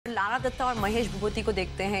Lara Dutta और महेश भूपति को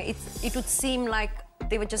देखते हैं, it would seem like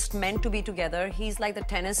they were just meant to be together. He's like the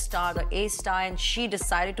tennis star, the A star, and she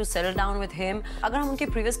decided to settle down with him. अगर हम उनके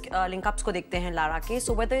previous link-ups को देखते हैं लारा के,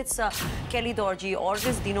 so whether it's Kelly Dorji or it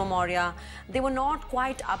is Dino Moria, they were not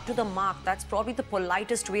quite up to the mark. That's probably the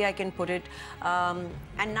politest way I can put it.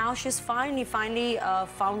 And now she's finally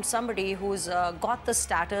found somebody who's got the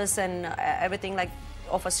status and everything like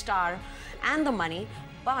of a star and the money.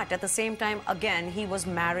 But at the same time, again, he was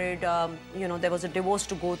married, you know, there was a divorce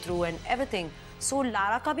to go through and everything. So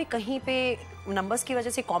Lara का भी कहीं पे numbers की वजह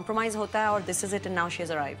से compromise होता है और this is it and now she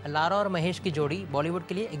has arrived. Lara और महेश की जोड़ी बॉलीवुड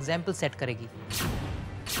के लिए एग्जाम्पल सेट करेगी.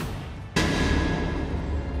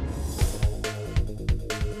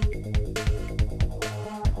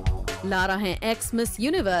 Lara hai ex-Miss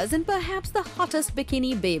Universe and perhaps the hottest bikini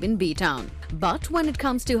babe in B-Town. But when it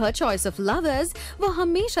comes to her choice of lovers, वो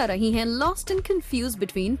हमेशा रही हैं lost and confused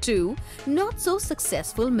between two not so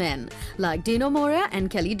successful men like Dino Moria and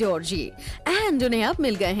Kelly Dorji. And उन्हें अब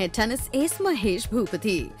मिल गए हैं tennis ace Mahesh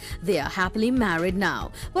Bhupati. They are happily married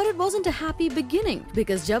now, but it wasn't a happy beginning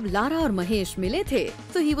because जब Lara और महेश मिले थे,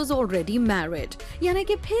 तो he was already married. यानी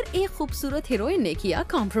कि फिर एक खूबसूरत हीरोइन ने किया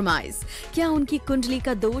compromise. क्या उनकी कुंडली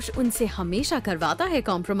का दोष उनसे हमेशा करवाता है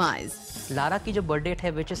compromise? लारा की जो बर्थ डेट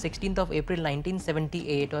है which is 16th of April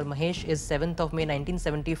 1978 और Mahesh is 7th of May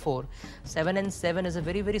 1974. 7 and 7 is a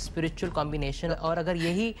very very spiritual combination. और अगर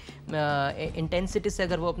यही इंटेंसिटी से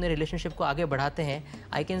अगर वो अपने रिलेशनशिप को आगे बढ़ाते हैं,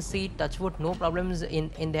 I can see touchwood no problems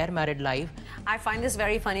in their married life. I find this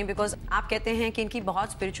very funny because आप कहते हैं कि इनकी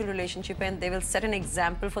बहुत spiritual relationship है and they will set an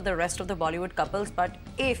example for the rest of the Bollywood couples. But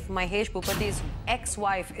if Mahesh Bhupati's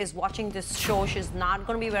ex-wife is watching this show, she's not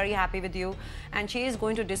going to be very happy with you and she is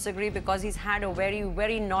going to disagree because he's had a very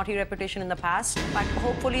very naughty reputation in the past. But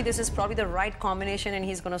hopefully this is probably the right combination and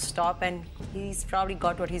he's going to stop and he's probably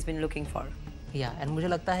got what he's been looking for. Yeah, and मुझे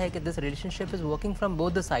लगता है कि this relationship is working from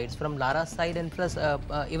both the sides, from Lara's side and plus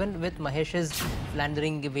even with Mahesh's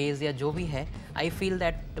philandering ways या जो भी है, I feel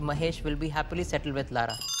that Mahesh will be happily settled with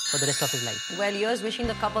Lara for the rest of his life. Well, here's wishing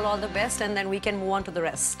the couple all the best and then we can move on to the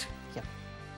rest. Yeah.